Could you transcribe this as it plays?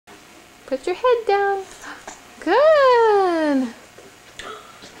Put your head down. Good.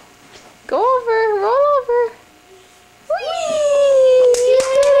 Go over. Roll over. Whee! You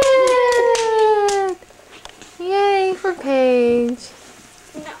did it! Yay for Paige.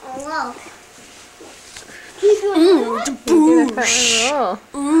 No. You're gonna cut and roll.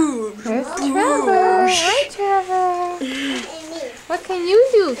 There's Trevor. Hi, Trevor. What can you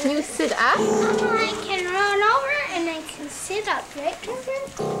do? Can you sit up? I can run over and I can sit up, right,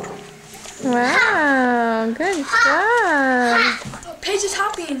 Trevor? Wow, good job. Paige is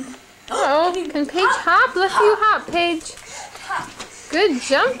hopping. Oh, can Paige hop? Let's see you hop, Paige. Good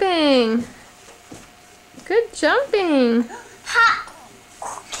jumping. Good jumping. Ha!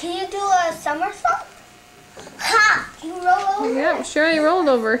 Can you do a somersault? Ha! Can you roll over? Yep, Shirley rolled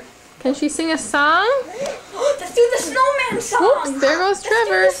over. Can she sing a song? Let's do the snowman song. Oops, there goes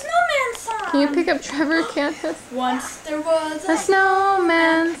Trevor. Let's do the snowman song. Can you pick up Trevor, Candace? Once there was A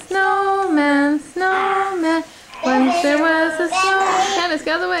snowman, snowman, snowman. Once there was a snowman. Candace,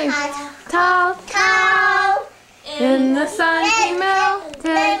 get out of the way. Tall, tall. In the sun he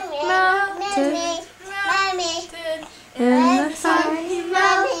melted, melted. In the sun he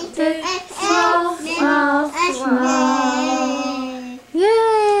melted. Small, small, small.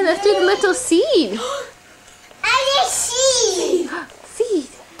 Yay, let's do the little seed. I see. Seed.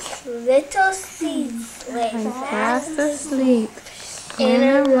 Little seeds lay I'm fast asleep. In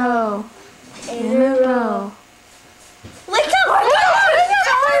a row. In a row. Look up!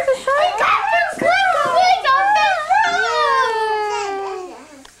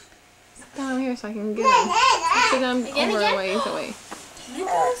 Sit down here so I can get him. Sit down over a ways away.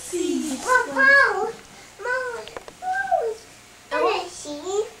 little seeds.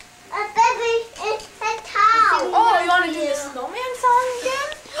 Oh, you want to do the snowman song again?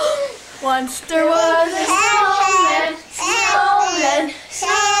 Once there was a snowman, snowman,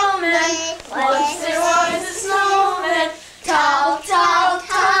 snowman. Once there was a snowman, tall, tall,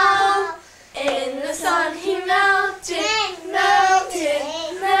 tall. In the sun he melted, melted,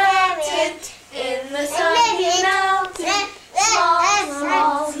 melted. In the sun he melted, small,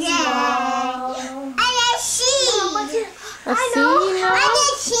 small, small. A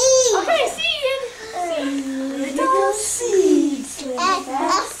seed, Okay, seed. Little seeds lay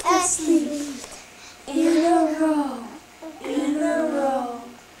fast asleep in a row, in a row.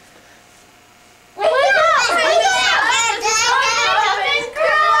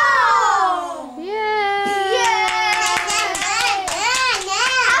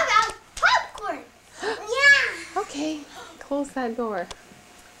 Okay, close that door.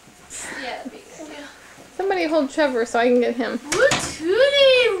 Yeah, Somebody hold Trevor so I can get him.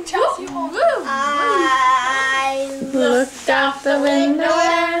 I Looked out the window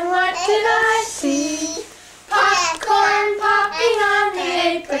and what did I see? Popcorn popping on the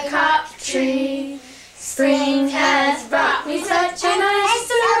apricot tree. Spring has brought me such a nice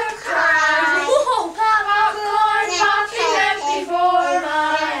surprise. Popcorn popping right before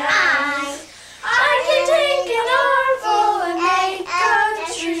my eyes. I can take an armful and make a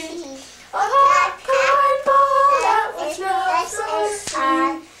tree. A popcorn ball that was not so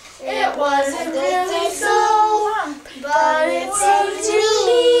sweet. It wasn't really so, but it seemed to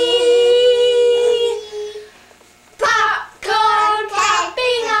me. Popcorn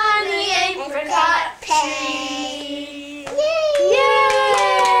popping on the apricot tree.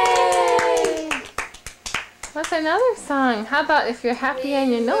 Yay! What's another song? How about If You're Happy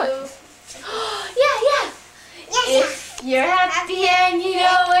and You Know It? Yeah. If you're happy and you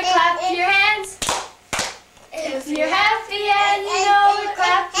know it, clap your hands. If you're happy and you know it,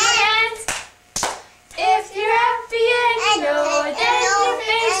 clap your hands. If you're happy and you know it, then your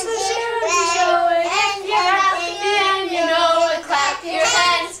face will surely show it. If you're happy and you know it, clap your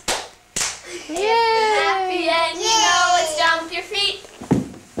hands. If you're happy and you know it, stomp your feet.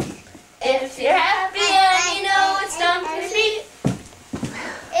 If you're happy and you know it, stomp your feet.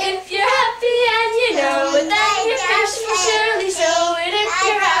 If you're happy and you know it, then your face will surely show it. If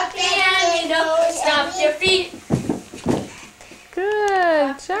you're happy and you know it, stomp your feet.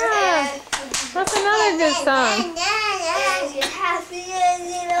 Good job. What's another good song?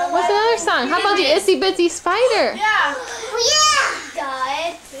 What's another song? How about the Itsy Bitsy Spider? Yeah. The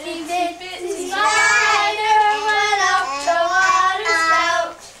itsy bitsy spider went up the water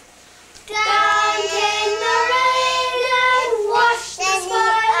spout. Down came the rain and washed the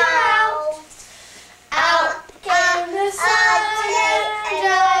spider out. Out came the sun and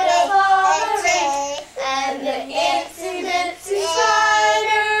dried up all the rain. And the itsy bitsy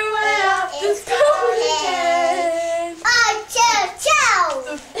spider went off the spout again.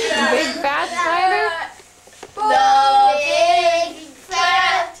 Big fat spider? The big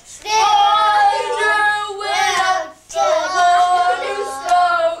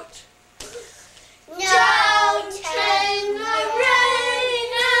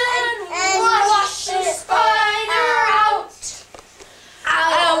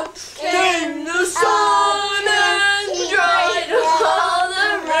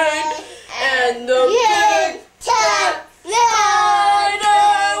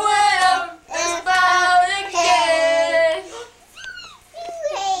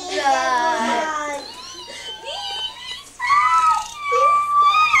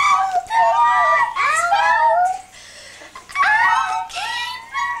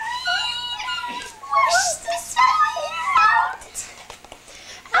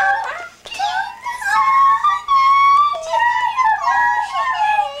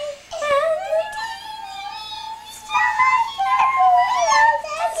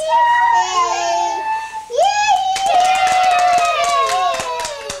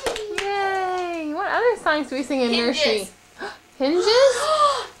songs do we sing in Hinges. nursery? Hinges?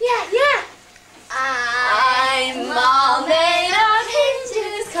 Yeah. I'm all made of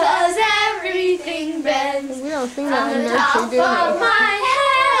hinges 'cause everything bends. We don't sing that in From the nursery, top do we? of my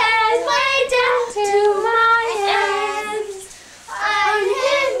head way down to my ends. I'm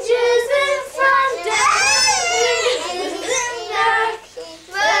hinges in front and hinges in back.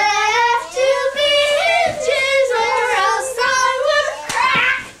 But I have to be hinges or else I would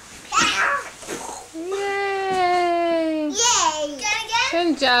crack. Yay! Yay!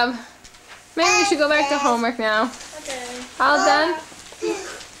 Good job. Maybe we should go back to homework now. Okay. All done?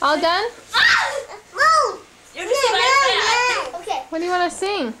 All done? Move! You're gonna see my back. Okay. What do you want to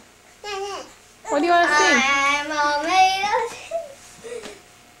sing? What do you want to sing? I'm all made of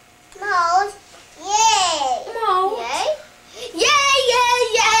moles. Yay! Moles. Yay! Yay! Yay!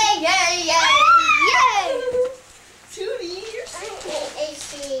 Yay! Yay! Yay! Yay! Tootie, you're so cool.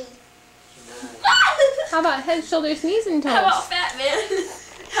 How about head, shoulders, knees, and How about toes? Fat Man?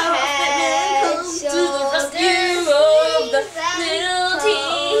 How about Fat Man comes to the Shoulders, rescue of the little toes.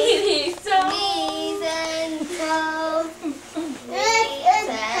 teeny toe? Knees and toes.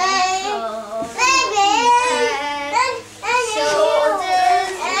 Shoulders,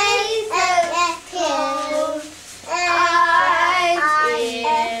 knees and toes. Eyes,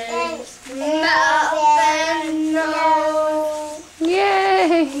 ears, mouth and nose.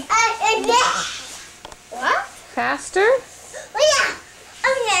 Yay! What? Faster?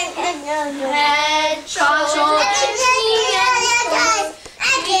 Head, shoulders, knee and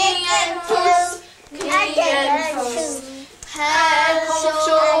toes. Knee and toes. Head,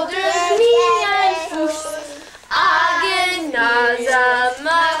 shoulders, knee and toes. Again, nose,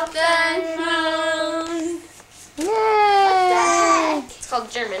 mouth and nose. Yay! It's called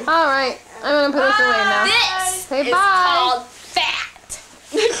German. All right, I'm gonna put this away now. This Say is bye. called fat.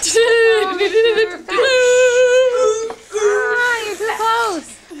 Ah, you're too close.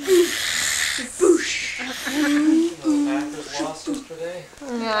 Packers lost yesterday.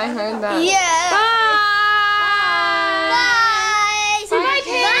 Yeah, I heard that. Yeah. Bye. Bye. Say bye,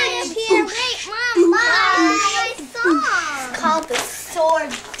 Paige. Peter. Wait, Mom. Bye. My song. It's called the sword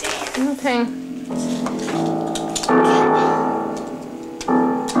dance. Okay.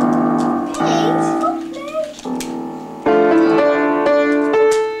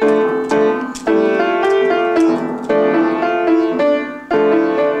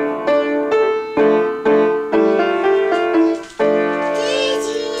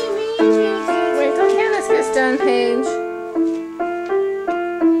 Wait till Candace gets done, Paige.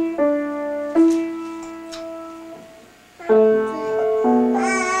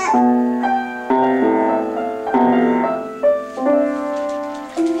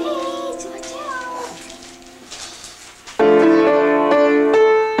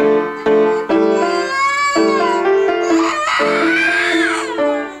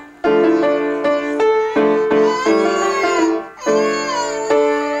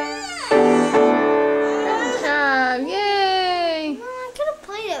 Good job. Yay. I could have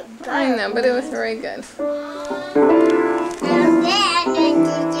played it better. I know, but it was very good.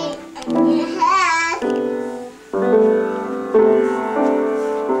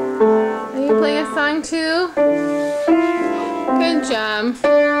 Are you playing a song too? Good job.